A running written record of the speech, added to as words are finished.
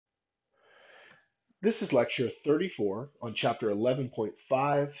This is lecture 34 on chapter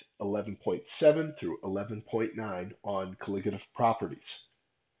 11.5, 11.7 through 11.9 on colligative properties.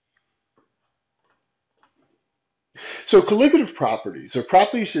 So colligative properties are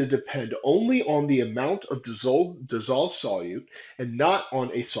properties that depend only on the amount of dissolved solute and not on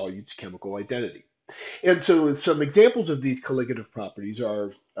a solute's chemical identity. And so some examples of these colligative properties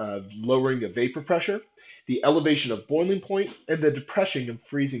are lowering of vapor pressure, the elevation of boiling point, and the depression of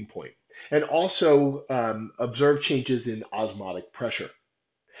freezing point, and also observe changes in osmotic pressure.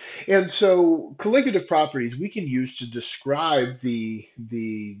 And so colligative properties we can use to describe the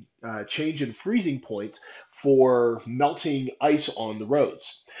change in freezing point for melting ice on the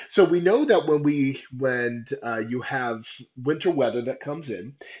roads. So we know that when you have winter weather that comes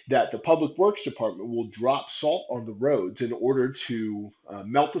in, that the Public Works Department will drop salt on the roads in order to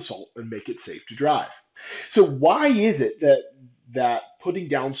melt the salt and make it safe to drive. So why is it that putting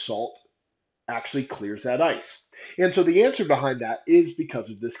down salt actually clears that ice? And so the answer behind that is because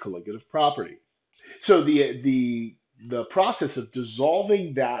of this colligative property. So the process of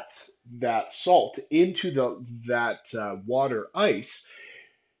dissolving that salt into that water ice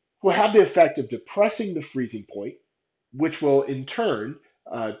will have the effect of depressing the freezing point, which will in turn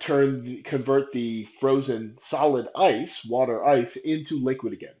convert the frozen solid ice, water ice, into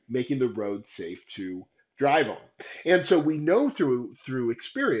liquid again, making the road safe to drive on. And so we know through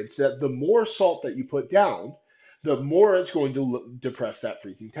experience that the more salt that you put down, the more it's going to depress that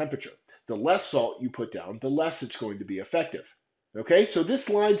freezing temperature. The less salt you put down, the less it's going to be effective. Okay, so this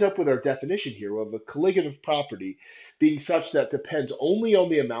lines up with our definition here of a colligative property being such that depends only on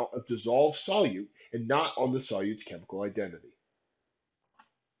the amount of dissolved solute and not on the solute's chemical identity.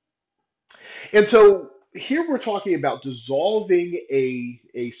 And so here we're talking about dissolving a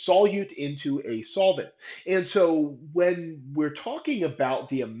solute into a solvent. And so when we're talking about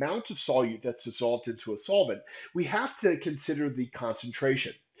the amount of solute that's dissolved into a solvent, we have to consider the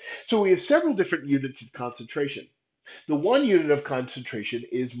concentration. So we have several different units of concentration. The one unit of concentration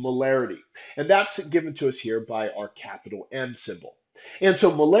is molarity, and that's given to us here by our capital M symbol. And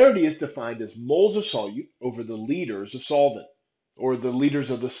so molarity is defined as moles of solute over the liters of solvent, or the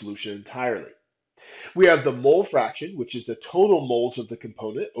liters of the solution entirely. We have the mole fraction, which is the total moles of the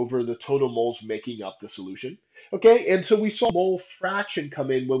component over the total moles making up the solution. Okay, and so we saw mole fraction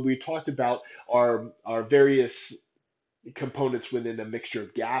come in when we talked about our various components within a mixture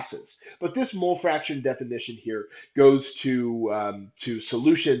of gases. But this mole fraction definition here goes to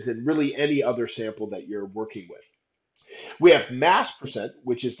solutions and really any other sample that you're working with. We have mass percent,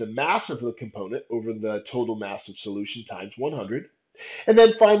 which is the mass of the component over the total mass of solution times 100. And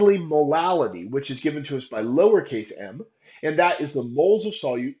then finally, molality, which is given to us by lowercase m, and that is the moles of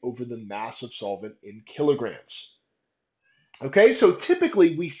solute over the mass of solvent in kilograms. Okay, so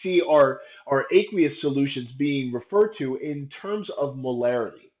typically we see our aqueous solutions being referred to in terms of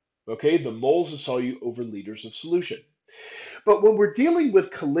molarity. Okay, the moles of solute over liters of solution. But when we're dealing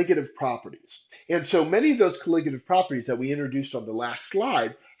with colligative properties, and so many of those colligative properties that we introduced on the last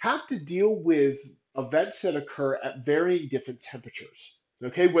slide have to deal with events that occur at varying different temperatures.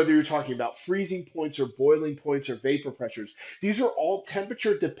 Okay, whether you're talking about freezing points or boiling points or vapor pressures, these are all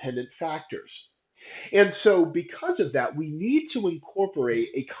temperature dependent factors. And so, because of that, we need to incorporate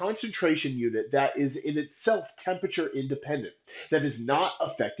a concentration unit that is in itself temperature independent, that is not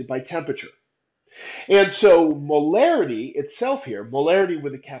affected by temperature. And so, molarity itself here, molarity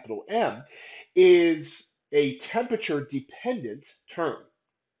with a capital M, is a temperature dependent term.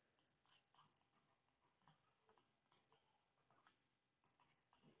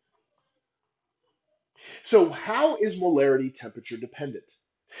 So, how is molarity temperature dependent?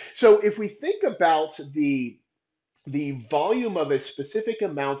 So, if we think about the volume of a specific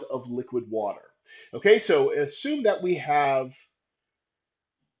amount of liquid water. Okay, so assume that we have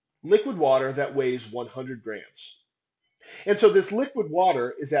liquid water that weighs 100 grams. And so this liquid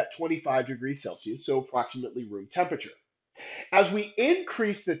water is at 25 degrees Celsius, so approximately room temperature. As we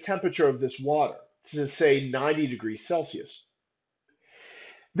increase the temperature of this water to say 90 degrees Celsius,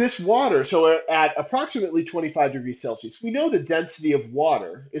 this water, so at approximately 25 degrees Celsius, we know the density of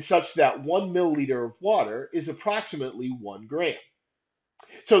water is such that 1 milliliter of water is approximately 1 gram.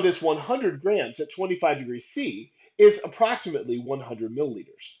 So this 100 grams at 25 degrees C is approximately 100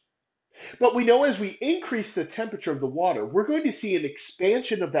 milliliters. But we know as we increase the temperature of the water, we're going to see an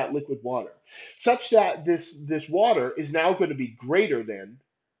expansion of that liquid water, such that this water is now going to be greater than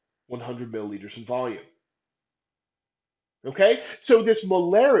 100 milliliters in volume. Okay, so this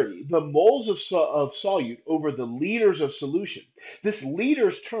molarity, the moles of solute over the liters of solution, this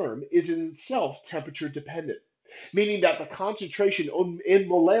liters term is in itself temperature dependent. meaning that the concentration in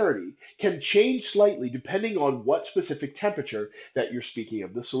molarity can change slightly depending on what specific temperature that you're speaking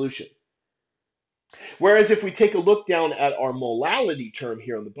of the solution. Whereas if we take a look down at our molality term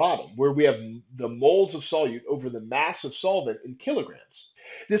here on the bottom, where we have the moles of solute over the mass of solvent in kilograms,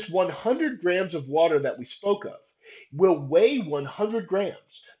 this 100 grams of water that we spoke of will weigh 100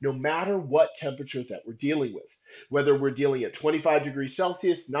 grams no matter what temperature that we're dealing with. Whether we're dealing at 25 degrees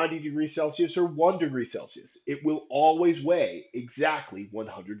Celsius, 90 degrees Celsius, or 1 degree Celsius, it will always weigh exactly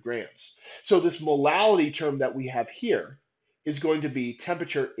 100 grams. So this molality term that we have here is going to be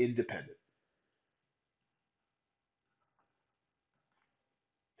temperature independent.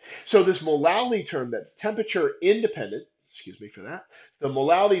 So this molality term that's temperature independent, excuse me for that, the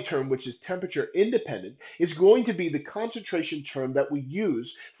molality term, which is temperature independent, is going to be the concentration term that we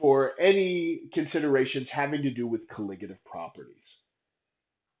use for any considerations having to do with colligative properties.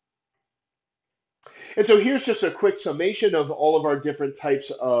 And so here's just a quick summation of all of our different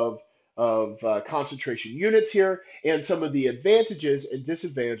types of concentration units here and some of the advantages and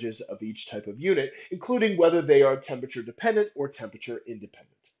disadvantages of each type of unit, including whether they are temperature dependent or temperature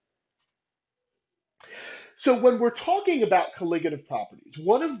independent. So when we're talking about colligative properties,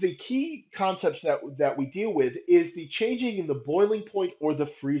 one of the key concepts that we deal with is the changing in the boiling point or the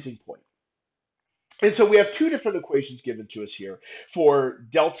freezing point. And so we have two different equations given to us here for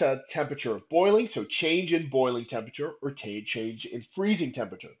delta temperature of boiling, so change in boiling temperature, or change in freezing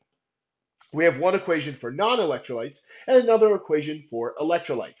temperature. We have one equation for non-electrolytes and another equation for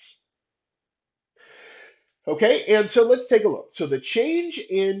electrolytes. Okay, and so let's take a look. So the change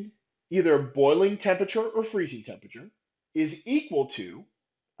in either boiling temperature or freezing temperature is equal to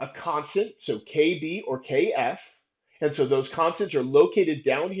a constant, so Kb or Kf. And so those constants are located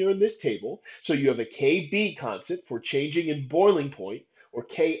down here in this table. So you have a Kb constant for changing in boiling point, or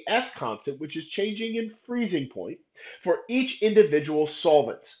Kf constant, which is changing in freezing point for each individual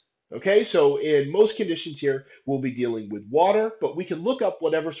solvent. Okay, so in most conditions here, we'll be dealing with water, but we can look up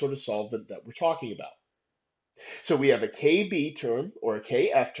whatever sort of solvent that we're talking about. So we have a Kb term or a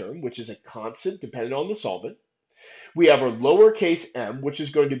Kf term, which is a constant dependent on the solvent. We have our lowercase m, which is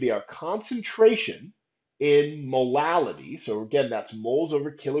going to be our concentration in molality. So again, that's moles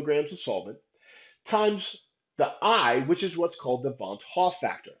over kilograms of solvent, times the I, which is what's called the von Hoff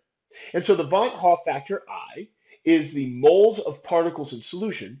factor. And so the von Hoff factor I is the moles of particles in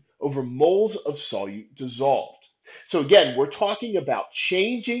solution over moles of solute dissolved. So again, we're talking about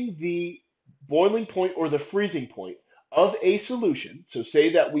changing the boiling point or the freezing point of a solution. So say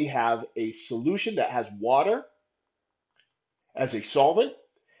that we have a solution that has water as a solvent,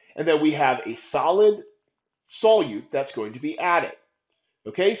 and then we have a solid solute that's going to be added.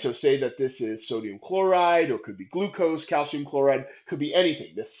 Okay, so say that this is sodium chloride, or could be glucose, calcium chloride, could be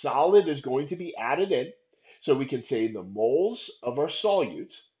anything. The solid is going to be added in. So we can say the moles of our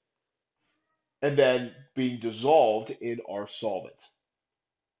solute and then being dissolved in our solvent.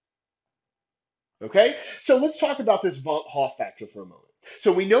 Okay, so let's talk about this von Hoff factor for a moment.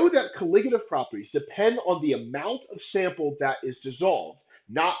 So we know that colligative properties depend on the amount of sample that is dissolved,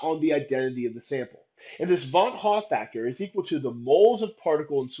 not on the identity of the sample. And this von Hoff factor is equal to the moles of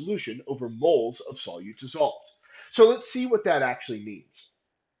particle in solution over moles of solute dissolved. So let's see what that actually means.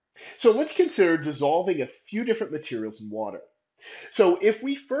 So let's consider dissolving a few different materials in water. So if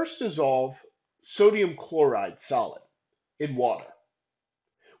we first dissolve sodium chloride solid in water,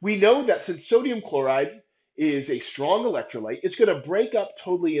 we know that since sodium chloride is a strong electrolyte, it's going to break up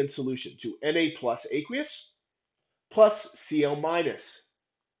totally in solution to Na plus aqueous plus Cl minus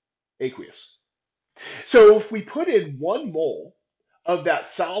aqueous. So if we put in 1 mole of that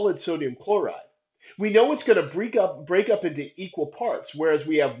solid sodium chloride, we know it's going to break up into equal parts, whereas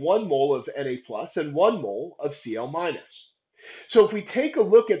we have 1 mole of Na plus and 1 mole of Cl minus. So if we take a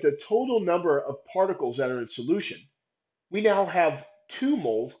look at the total number of particles that are in solution, we now have 2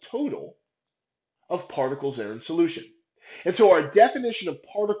 moles total of particles that are in solution. And so our definition of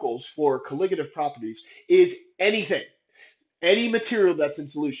particles for colligative properties is anything, any material that's in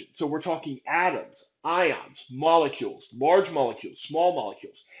solution. So we're talking atoms, ions, molecules, large molecules, small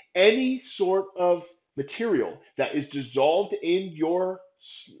molecules, any sort of material that is dissolved in your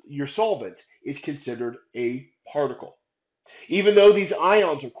solvent is considered a particle. Even though these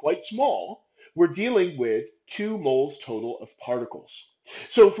ions are quite small, we're dealing with 2 moles total of particles.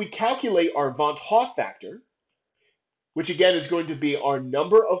 So if we calculate our von Hoff factor, which again is going to be our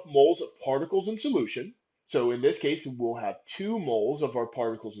number of moles of particles in solution, so in this case, we'll have 2 moles of our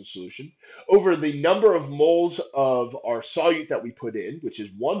particles in solution over the number of moles of our solute that we put in, which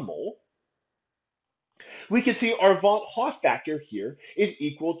is 1 mole, we can see our von Hoff factor here is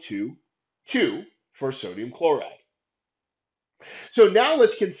equal to 2, for sodium chloride. So now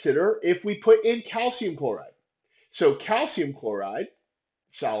let's consider if we put in calcium chloride. So calcium chloride,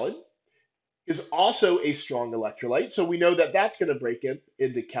 solid, is also a strong electrolyte. So we know that that's going to break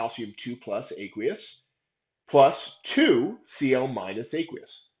into calcium 2 plus aqueous plus 2 Cl minus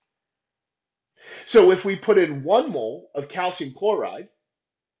aqueous. So if we put in 1 mole of calcium chloride,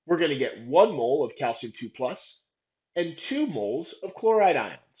 we're going to get 1 mole of calcium 2 plus and 2 moles of chloride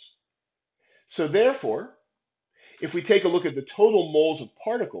ions. So therefore, if we take a look at the total moles of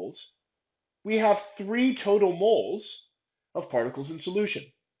particles, we have 3 total moles of particles in solution.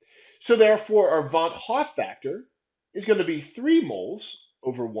 So therefore, our von Hoff factor is going to be 3 moles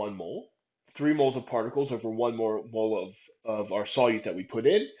over 1 mole, 3 moles of particles over 1 more mole of our solute that we put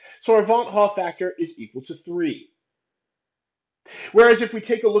in. So our von Hoff factor is equal to 3. Whereas if we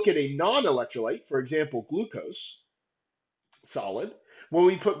take a look at a non-electrolyte, for example, glucose, solid, when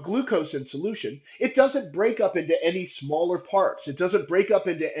we put glucose in solution, it doesn't break up into any smaller parts. It doesn't break up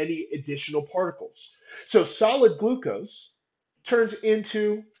into any additional particles. So solid glucose turns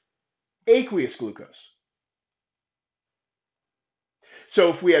into aqueous glucose. So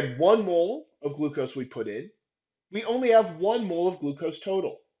if we had 1 mole of glucose we put in, we only have 1 mole of glucose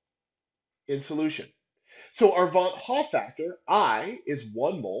total in solution. So our von Hoff factor, I, is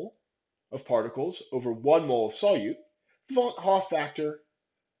 1 mole of particles over 1 mole of solute. Von Hoff factor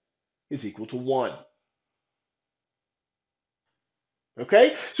is equal to 1.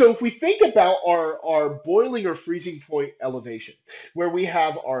 Okay, so if we think about our boiling or freezing point elevation, where we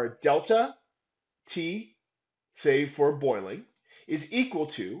have our delta T, say for boiling, is equal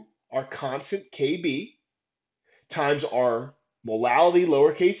to our constant Kb times our molality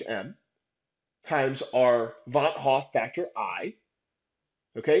lowercase m times our von Hoff factor I,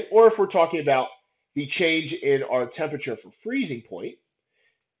 okay? Or if we're talking about the change in our temperature for freezing point,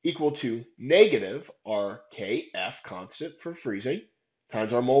 equal to negative our Kf constant for freezing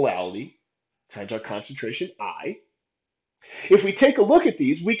times our molality times our concentration I. If we take a look at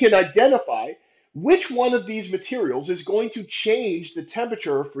these, we can identify which one of these materials is going to change the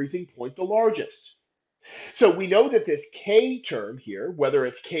temperature or freezing point the largest. So we know that this K term here, whether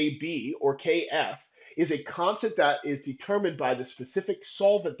it's Kb or Kf, is a constant that is determined by the specific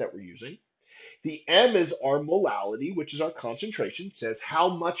solvent that we're using. The M is our molality, which is our concentration, says how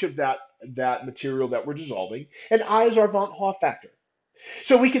much of that material that we're dissolving, and I is our von Hoff factor.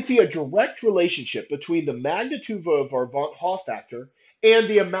 So we can see a direct relationship between the magnitude of our von Hoff factor and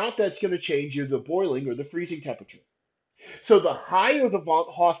the amount that's going to change either the boiling or the freezing temperature. So the higher the von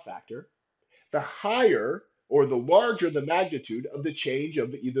Hoff factor, the higher or the larger the magnitude of the change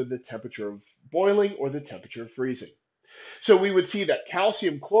of either the temperature of boiling or the temperature of freezing. So we would see that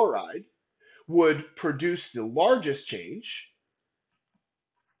calcium chloride would produce the largest change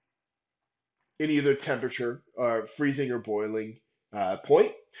in either temperature, freezing or boiling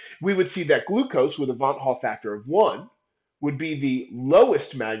point. We would see that glucose with a von Hoff factor of 1 would be the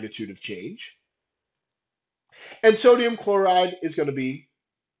lowest magnitude of change. And sodium chloride is going to be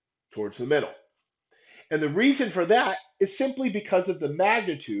towards the middle. And the reason for that is simply because of the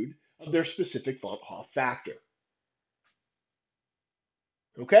magnitude of their specific von Hoff factor.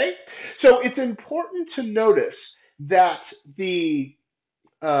 Okay? So it's important to notice that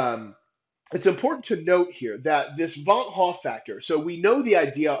it's important to note here that this von Hoff factor, so we know the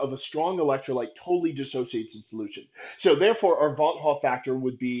idea of a strong electrolyte totally dissociates in solution. So therefore, our von Hoff factor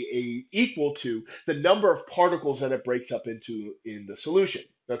would be equal to the number of particles that it breaks up into in the solution.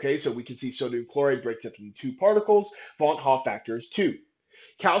 Okay, so we can see sodium chloride breaks up into 2 particles, von Hoff factor is 2.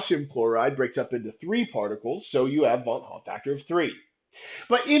 Calcium chloride breaks up into 3 particles, so you have von Hoff factor of 3.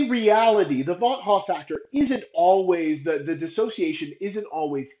 But in reality, the von Hoff factor isn't always, the dissociation isn't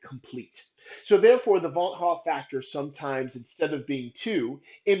always complete. So therefore, the von Hoff factor sometimes, instead of being 2,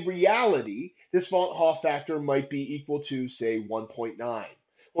 in reality, this von Hoff factor might be equal to, say, 1.9.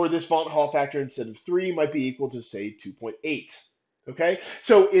 Or this von Hoff factor, instead of 3, might be equal to, say, 2.8. Okay?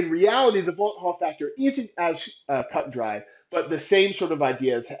 So in reality, the von Hoff factor isn't as cut and dry, but the same sort of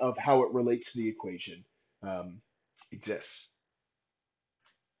ideas of how it relates to the equation exists.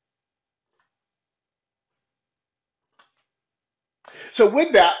 So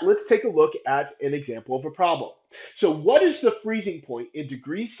with that, let's take a look at an example of a problem. So what is the freezing point in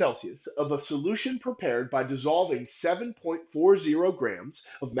degrees Celsius of a solution prepared by dissolving 7.40 grams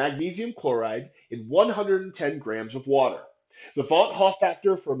of magnesium chloride in 110 grams of water? The von Hoff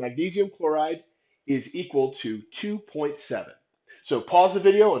factor for magnesium chloride is equal to 2.7. So pause the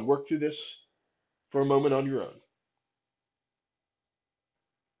video and work through this for a moment on your own.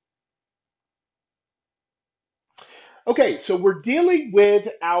 Okay, so we're dealing with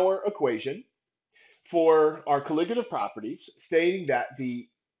our equation for our colligative properties, stating that the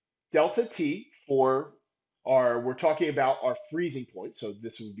delta T for we're talking about our freezing point, so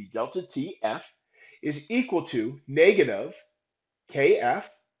this would be delta TF, is equal to negative KF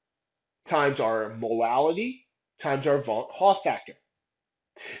times our molality times our Van't-Hoff factor.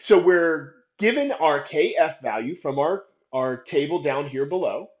 So we're given our KF value from our table down here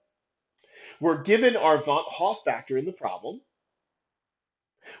below. We're given our Van't-Hoff factor in the problem.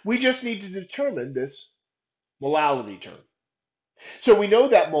 We just need to determine this molality term. So we know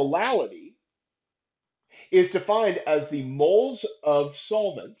that molality is defined as the moles of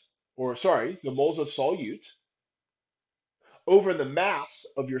solvent, or sorry, the moles of solute over the mass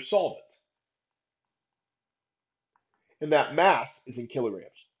of your solvent. And that mass is in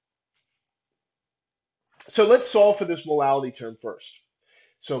kilograms. So let's solve for this molality term first.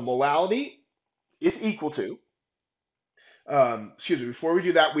 So molality is equal to, before we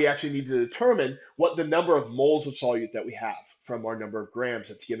do that, we actually need to determine what the number of moles of solute that we have from our number of grams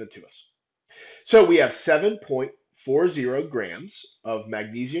that's given to us. So we have 7.40 grams of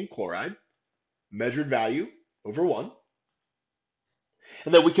magnesium chloride, measured value over 1.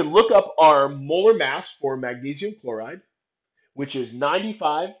 And then we can look up our molar mass for magnesium chloride, which is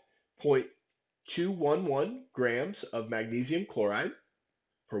 95.211 grams of magnesium chloride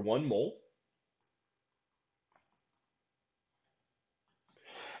per 1 mole.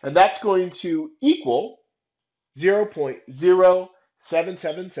 And that's going to equal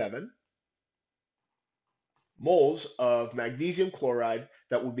 0.0777 moles of magnesium chloride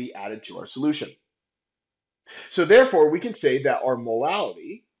that will be added to our solution. So therefore, we can say that our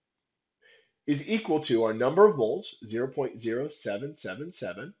molality is equal to our number of moles,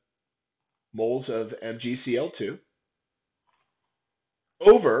 0.0777 moles of MgCl2,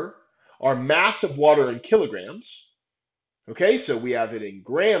 over our mass of water in kilograms. Okay, so we have it in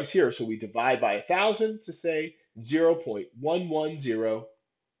grams here, so we divide by 1,000 to say 0.110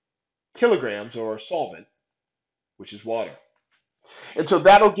 kilograms of our solvent, which is water. And so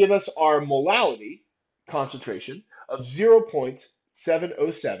that'll give us our molality concentration of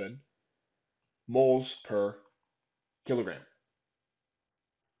 0.707 moles per kilogram.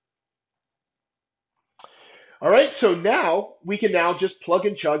 All right, so now we can just plug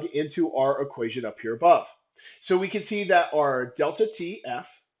and chug into our equation up here above. So we can see that our delta TF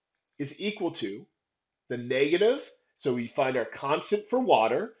is equal to the negative, so we find our constant for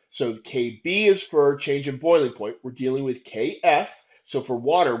water. So KB is for change in boiling point. We're dealing with KF. So for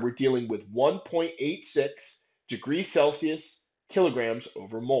water, we're dealing with 1.86 degrees Celsius kilograms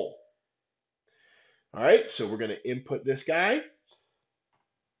over mole. All right, so we're going to input this guy.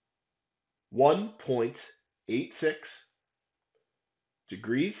 1.86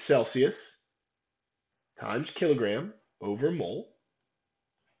 degrees Celsius times kilogram over mole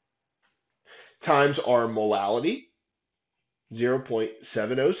times our molality,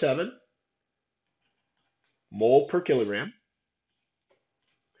 0.707 mole per kilogram,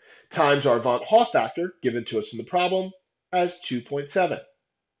 times our Van't-Hoff factor given to us in the problem as 2.7.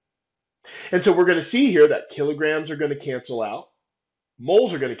 And so we're going to see here that kilograms are going to cancel out,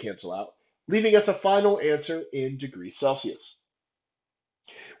 moles are going to cancel out, leaving us a final answer in degrees Celsius.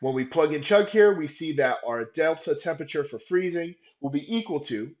 When we plug and chug here, we see that our delta temperature for freezing will be equal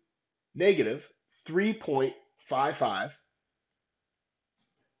to negative 3.55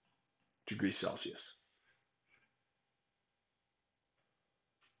 degrees Celsius.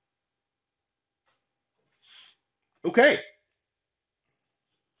 Okay.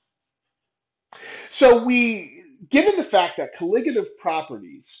 So given the fact that colligative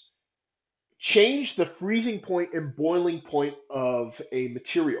properties change the freezing point and boiling point of a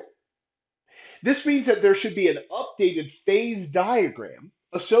material, this means that there should be an updated phase diagram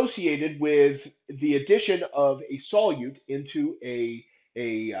associated with the addition of a solute into a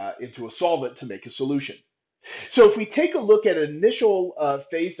solvent to make a solution. So if we take a look at an initial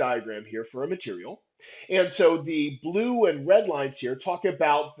phase diagram here for a material, and so the blue and red lines here talk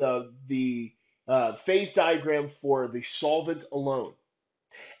about the phase diagram for the solvent alone.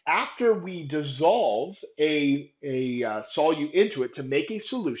 After we dissolve a solute into it to make a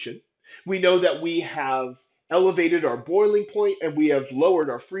solution, we know that we have elevated our boiling point and we have lowered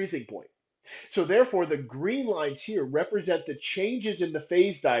our freezing point. So therefore, the green lines here represent the changes in the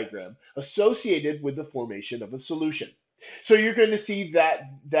phase diagram associated with the formation of a solution. So you're going to see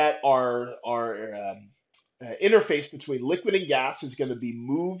that our interface between liquid and gas is going to be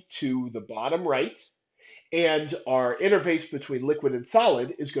moved to the bottom right, and our interface between liquid and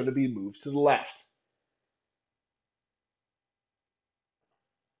solid is going to be moved to the left.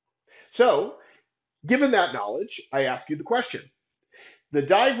 So, given that knowledge, I ask you the question. The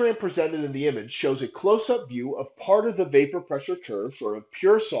diagram presented in the image shows a close-up view of part of the vapor pressure curve for a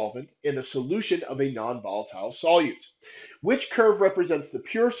pure solvent in a solution of a non-volatile solute. Which curve represents the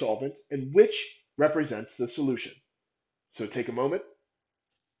pure solvent and which represents the solution? So take a moment.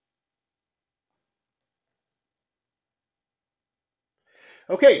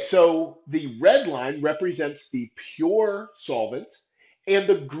 Okay, so the red line represents the pure solvent, and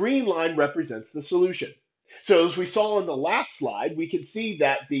the green line represents the solution. So as we saw in the last slide, we can see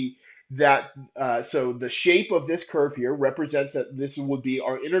that so the shape of this curve here represents that this would be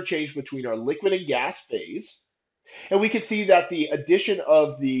our interchange between our liquid and gas phase, and we can see that the addition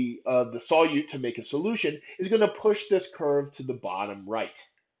of the solute to make a solution is going to push this curve to the bottom right.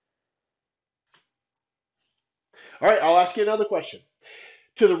 All right, I'll ask you another question.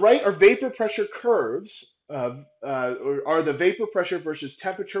 To the right are vapor pressure curves or are the vapor pressure versus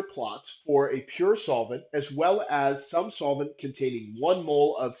temperature plots for a pure solvent, as well as some solvent containing 1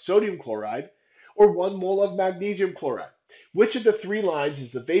 mole of sodium chloride or 1 mole of magnesium chloride. Which of the three lines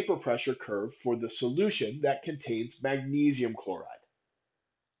is the vapor pressure curve for the solution that contains magnesium chloride?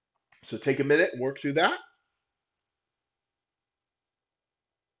 So take a minute and work through that.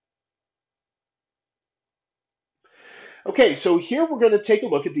 Okay, so here we're going to take a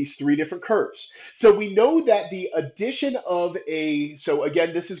look at these three different curves. So we know that the addition of so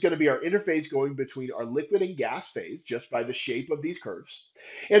again, this is going to be our interface going between our liquid and gas phase just by the shape of these curves.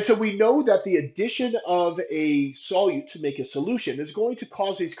 And so we know that the addition of a solute to make a solution is going to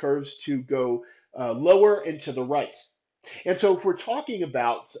cause these curves to go lower and to the right. And so if we're talking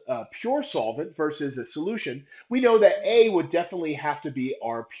about pure solvent versus a solution, we know that A would definitely have to be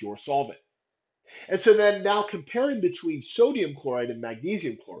our pure solvent. And so then now comparing between sodium chloride and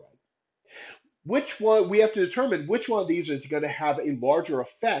magnesium chloride, which one we have to determine which one of these is going to have a larger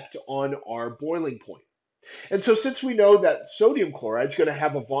effect on our boiling point. And so since we know that sodium chloride is going to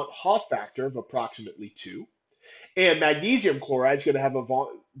have a von Hoff factor of approximately 2, and magnesium chloride is going to have a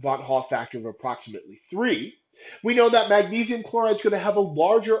von Hoff factor of approximately 3, we know that magnesium chloride is going to have a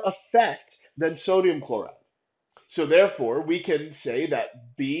larger effect than sodium chloride. So therefore, we can say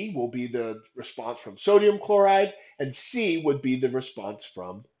that B will be the response from sodium chloride, and C would be the response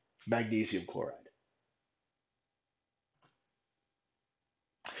from magnesium chloride.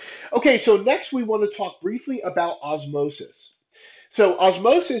 Okay, so next we want to talk briefly about osmosis. So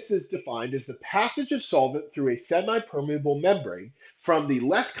osmosis is defined as the passage of solvent through a semi-permeable membrane from the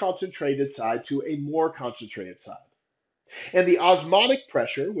less concentrated side to a more concentrated side. And the osmotic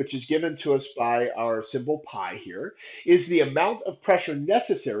pressure, which is given to us by our symbol pi here, is the amount of pressure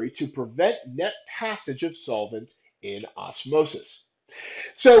necessary to prevent net passage of solvent in osmosis.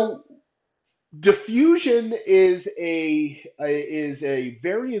 So diffusion is a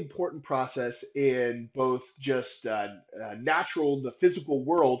very important process in both just natural, the physical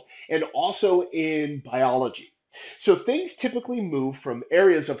world, and also in biology. So things typically move from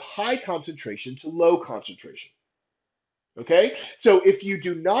areas of high concentration to low concentration. Okay, so if you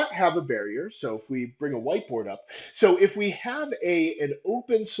do not have a barrier, so if we bring a whiteboard up, so if we have an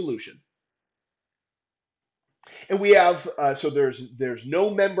open solution and we have so there's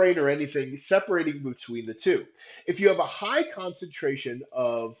no membrane or anything separating between the two. If you have a high concentration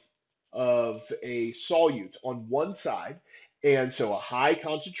of a solute on one side, and so a high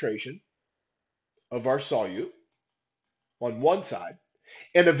concentration of our solute on one side,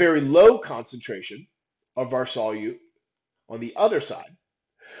 and a very low concentration of our solute on the other side,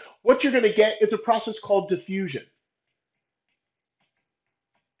 what you're going to get is a process called diffusion.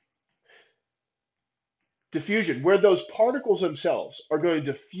 Diffusion, where those particles themselves are going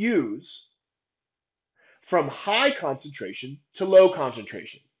to diffuse from high concentration to low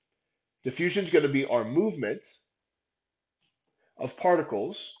concentration. Diffusion is going to be our movement of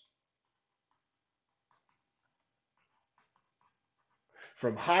particles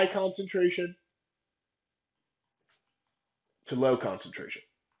from high concentration to low concentration.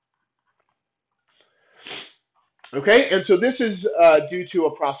 Okay, and so this is due to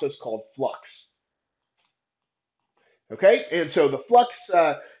a process called flux. Okay, and so the flux,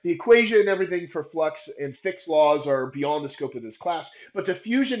 the equation and everything for flux and Fick's laws are beyond the scope of this class, but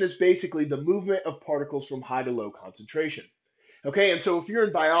diffusion is basically the movement of particles from high to low concentration. Okay, and so if you're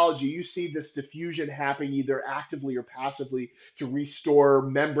in biology, you see this diffusion happening either actively or passively to restore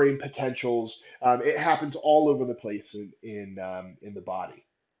membrane potentials. It happens all over the place in the body.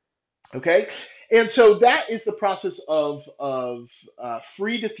 Okay, and so that is the process of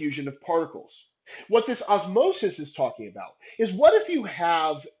free diffusion of particles. What this osmosis is talking about is what if you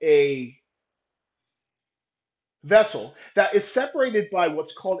have a vessel that is separated by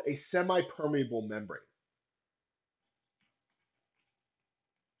what's called a semi-permeable membrane.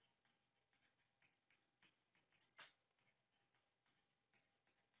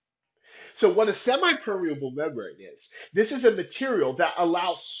 So what a semi-permeable membrane is, this is a material that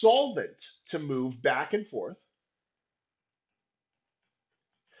allows solvent to move back and forth,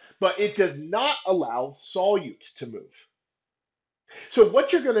 but it does not allow solute to move. So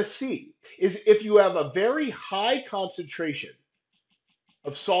what you're going to see is if you have a very high concentration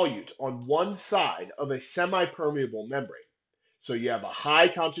of solute on one side of a semi-permeable membrane, so you have a high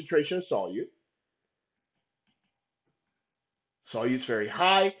concentration of solute, solute's very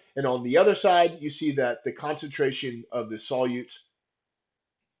high, and on the other side, you see that the concentration of the solute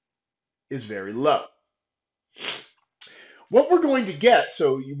is very low. What we're going to get,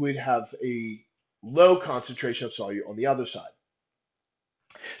 so you would have a low concentration of solute on the other side.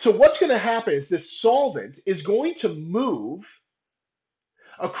 So what's going to happen is this solvent is going to move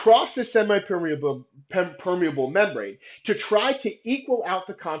across the semi-permeable permeable membrane to try to equal out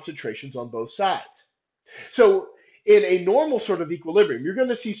the concentrations on both sides. So in a normal sort of equilibrium, you're going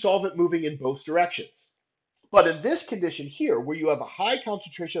to see solvent moving in both directions. But in this condition here, where you have a high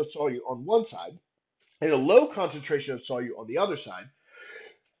concentration of solute on one side and a low concentration of solute on the other side,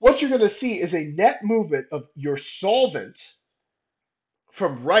 what you're going to see is a net movement of your solvent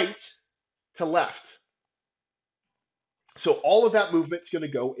from right to left. So all of that movement is going to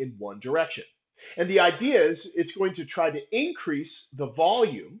go in one direction. And the idea is it's going to try to increase the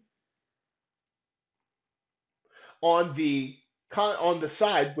volume on the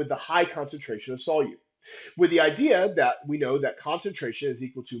side with the high concentration of solute, with the idea that we know that concentration is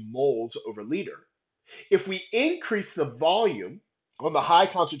equal to moles over liter. If we increase the volume on the high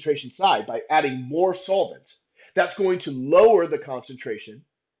concentration side by adding more solvent, that's going to lower the concentration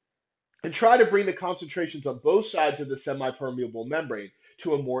and try to bring the concentrations on both sides of the semi-permeable membrane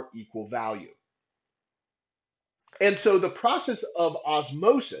to a more equal value. And so the process of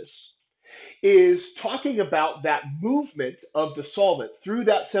osmosis is talking about that movement of the solvent through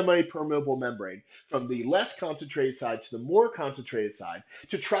that semi-permeable membrane from the less concentrated side to the more concentrated side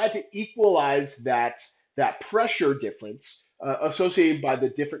to try to equalize that pressure difference associated by the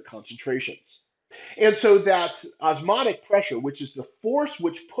different concentrations. And so that osmotic pressure, which is the force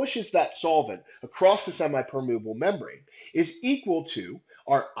which pushes that solvent across the semi-permeable membrane, is equal to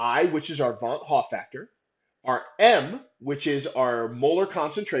our I, which is our von Hoff factor, our M, which is our molar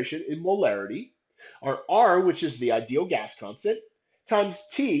concentration in molarity, our R, which is the ideal gas constant, times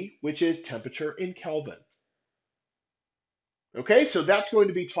T, which is temperature in Kelvin. Okay, so that's going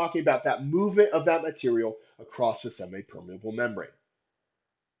to be talking about that movement of that material across the semi-permeable membrane.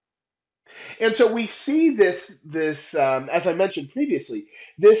 And so we see this, as I mentioned previously,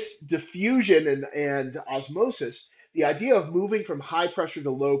 this diffusion and osmosis, the idea of moving from high pressure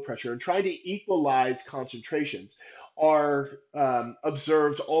to low pressure and trying to equalize concentrations are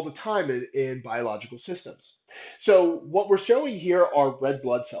observed all the time in biological systems. So what we're showing here are red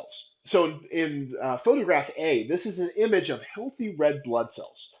blood cells. So in photograph A, this is an image of healthy red blood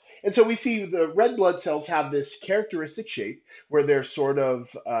cells. And so we see the red blood cells have this characteristic shape where they're sort of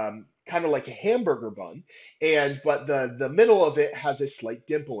kind of like a hamburger bun, but the middle of it has a slight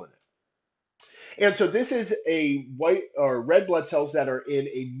dimple in it. And so this is a white or red blood cells that are in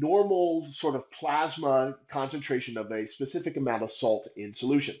a normal sort of plasma concentration of a specific amount of salt in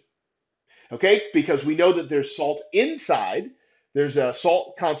solution. Okay, because we know that there's salt inside. There's a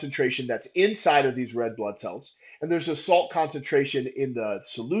salt concentration that's inside of these red blood cells, and there's a salt concentration in the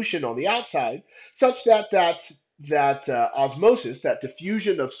solution on the outside, such that osmosis, that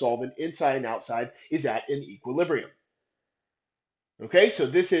diffusion of solvent inside and outside, is at an equilibrium. Okay, so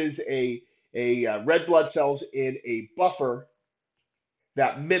this is a red blood cells in a buffer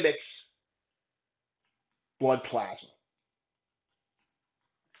that mimics blood plasma.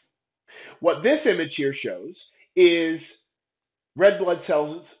 What this image here shows is red blood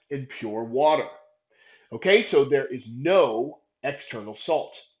cells in pure water. Okay, so there is no external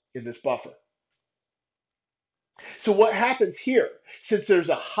salt in this buffer. So what happens here, since there's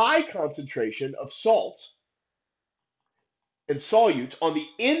a high concentration of salt and solute on the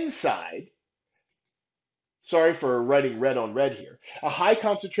inside, sorry for writing red on red here, a high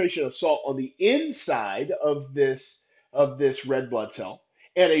concentration of salt on the inside of this red blood cell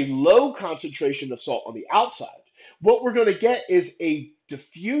and a low concentration of salt on the outside, what we're going to get is a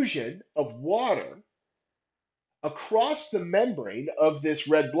diffusion of water across the membrane of this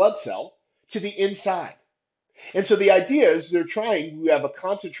red blood cell to the inside. And so the idea is we have a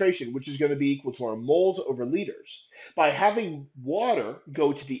concentration which is going to be equal to our moles over liters. By having water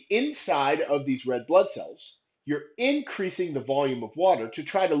go to the inside of these red blood cells, you're increasing the volume of water to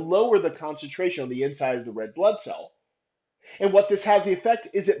try to lower the concentration on the inside of the red blood cell. And what this has the effect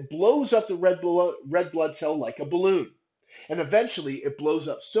is it blows up the red blood cell like a balloon. And eventually it blows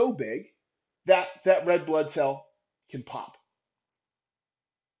up so big that red blood cell can pop.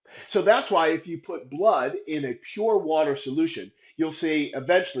 So that's why if you put blood in a pure water solution, you'll see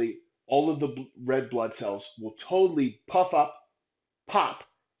eventually all of the red blood cells will totally puff up, pop,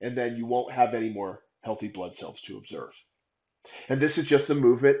 and then you won't have any more healthy blood cells to observe. And this is just the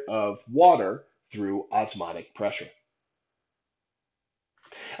movement of water through osmotic pressure.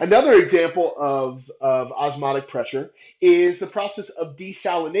 Another example of osmotic pressure is the process of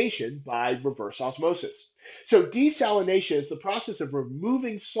desalination by reverse osmosis. So, desalination is the process of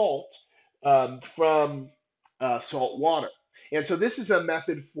removing salt from salt water. And so, this is a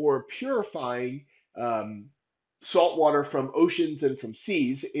method for purifying um, salt water from oceans and from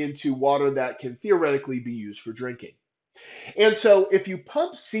seas into water that can theoretically be used for drinking. And so, if you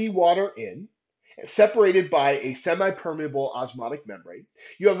pump seawater in, separated by a semi-permeable osmotic membrane,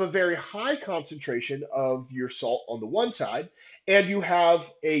 you have a very high concentration of your salt on the one side, and you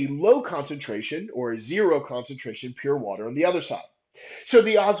have a low concentration or a zero concentration pure water on the other side. So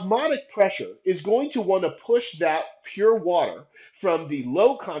the osmotic pressure is going to want to push that pure water from the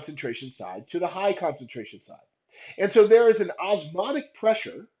low concentration side to the high concentration side. And so there is an osmotic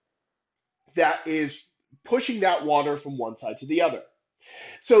pressure that is pushing that water from one side to the other.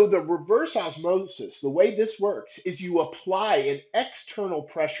 So the reverse osmosis, the way this works is you apply an external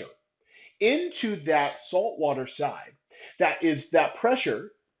pressure into that saltwater side. That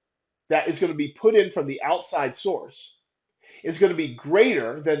pressure that is going to be put in from the outside source is going to be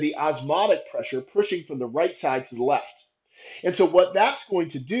greater than the osmotic pressure pushing from the right side to the left. And so what that's going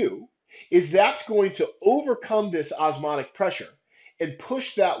to do is that's going to overcome this osmotic pressure and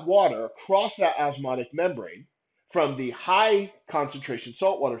push that water across that osmotic membrane from the high concentration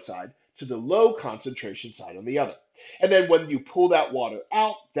saltwater side to the low concentration side on the other. And then when you pull that water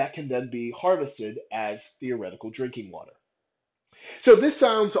out, that can then be harvested as theoretical drinking water. So this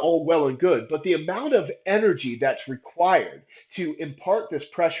sounds all well and good, but the amount of energy that's required to impart this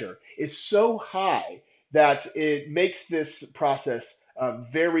pressure is so high that it makes this process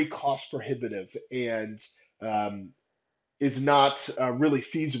very cost prohibitive and um, is not really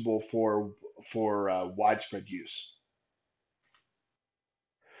feasible for widespread use.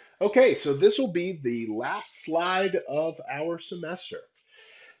 Okay, so this will be the last slide of our semester.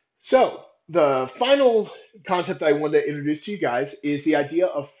 So, the final concept I wanted to introduce to you guys is the idea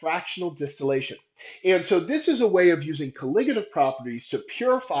of fractional distillation. And so, this is a way of using colligative properties to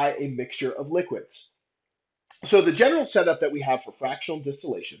purify a mixture of liquids. So, the general setup that we have for fractional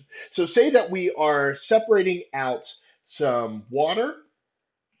distillation, so say that we are separating out some water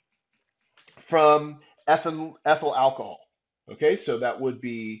from ethyl alcohol. Okay, so that would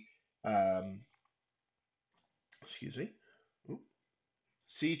be, um, excuse me,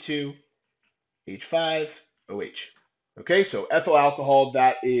 C2H5OH. Okay, so ethyl alcohol,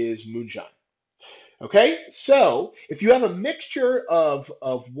 that is moonshine. Okay, so if you have a mixture of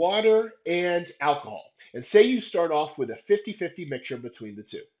water and alcohol, and say you start off with a 50-50 mixture between the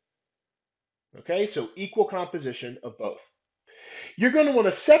two, okay, so equal composition of both. You're going to want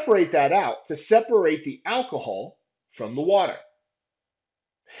to separate that out to separate the alcohol from the water.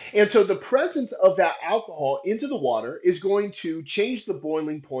 And so the presence of that alcohol into the water is going to change the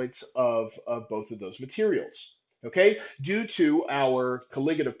boiling points of both of those materials. Okay, due to our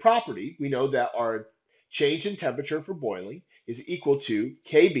colligative property, we know that our change in temperature for boiling is equal to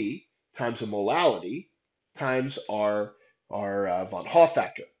Kb times the molality times our von Hoff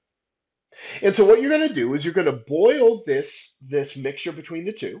factor. And so what you're going to do is you're going to boil this mixture between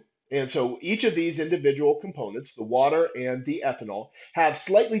the two. And so each of these individual components, the water and the ethanol, have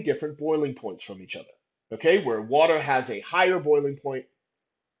slightly different boiling points from each other. Okay, where water has a higher boiling point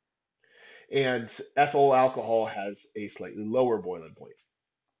and ethyl alcohol has a slightly lower boiling point.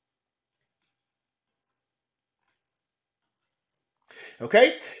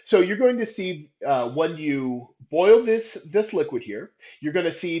 Okay, so you're going to see when you boil this liquid here, you're going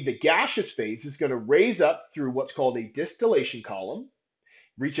to see the gaseous phase is going to raise up through what's called a distillation column,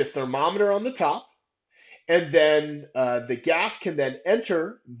 reach a thermometer on the top, and then the gas can then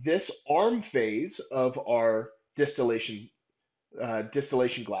enter this arm phase of our distillation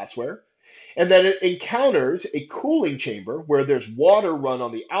glassware, and then it encounters a cooling chamber where there's water run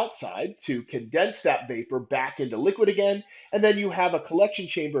on the outside to condense that vapor back into liquid again, and then you have a collection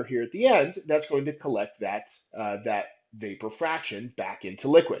chamber here at the end that's going to collect that vapor fraction back into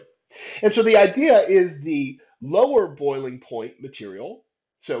liquid. And so the idea is the lower boiling point material,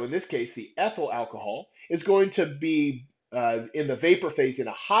 so in this case, the ethyl alcohol, is going to be in the vapor phase in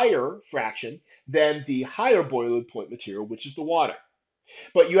a higher fraction than the higher boiling point material, which is the water.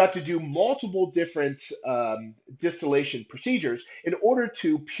 But you have to do multiple different distillation procedures in order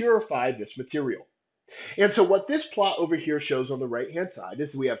to purify this material. And so what this plot over here shows on the right-hand side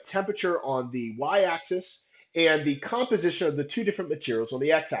is we have temperature on the y-axis and the composition of the two different materials on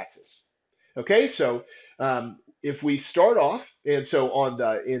the x-axis. Okay, so if we start off, and so on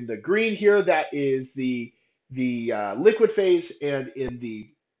the in the green here, that is the liquid phase, and in the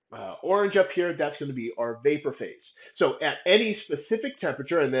orange up here, that's going to be our vapor phase. So at any specific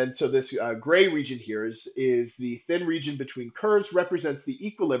temperature, and then so this gray region here is the thin region between curves, represents the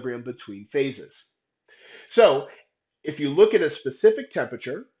equilibrium between phases. So if you look at a specific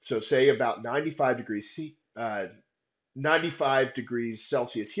temperature, so say about 95 degrees C, 95 degrees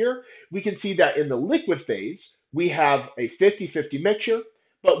Celsius here, we can see that in the liquid phase, we have a 50-50 mixture.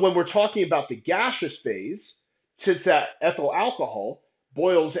 But when we're talking about the gaseous phase, since that ethyl alcohol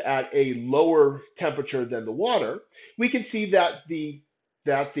boils at a lower temperature than the water, we can see that the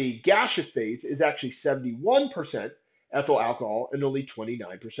gaseous phase is actually 71% ethyl alcohol and only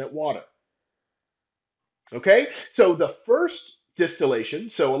 29% water. Okay, so the first distillation.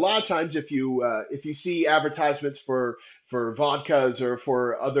 So a lot of times, if you see advertisements for vodkas or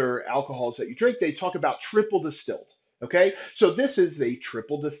for other alcohols that you drink, they talk about triple distilled. Okay, so this is a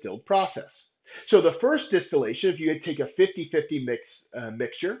triple distilled process. So the first distillation, if you take a 50-50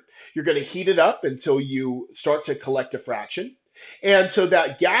 mixture, you're going to heat it up until you start to collect a fraction. And so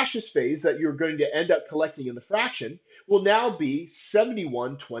that gaseous phase that you're going to end up collecting in the fraction will now be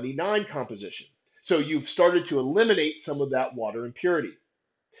 71-29 composition. So you've started to eliminate some of that water impurity.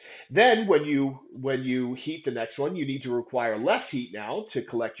 Then when you heat the next one, you need to require less heat now to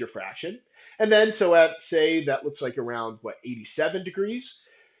collect your fraction. And then so at say that looks like around what 87 degrees,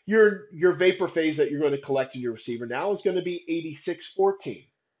 your vapor phase that you're going to collect in your receiver now is going to be 8614.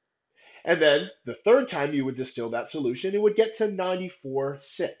 And then the third time you would distill that solution, it would get to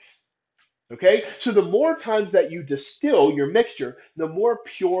 94.6. Okay, so the more times that you distill your mixture, the more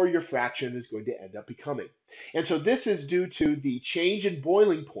pure your fraction is going to end up becoming. And so this is due to the change in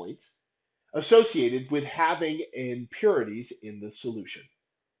boiling points associated with having impurities in the solution.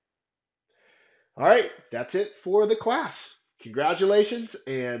 All right, that's it for the class. Congratulations,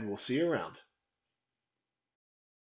 and we'll see you around.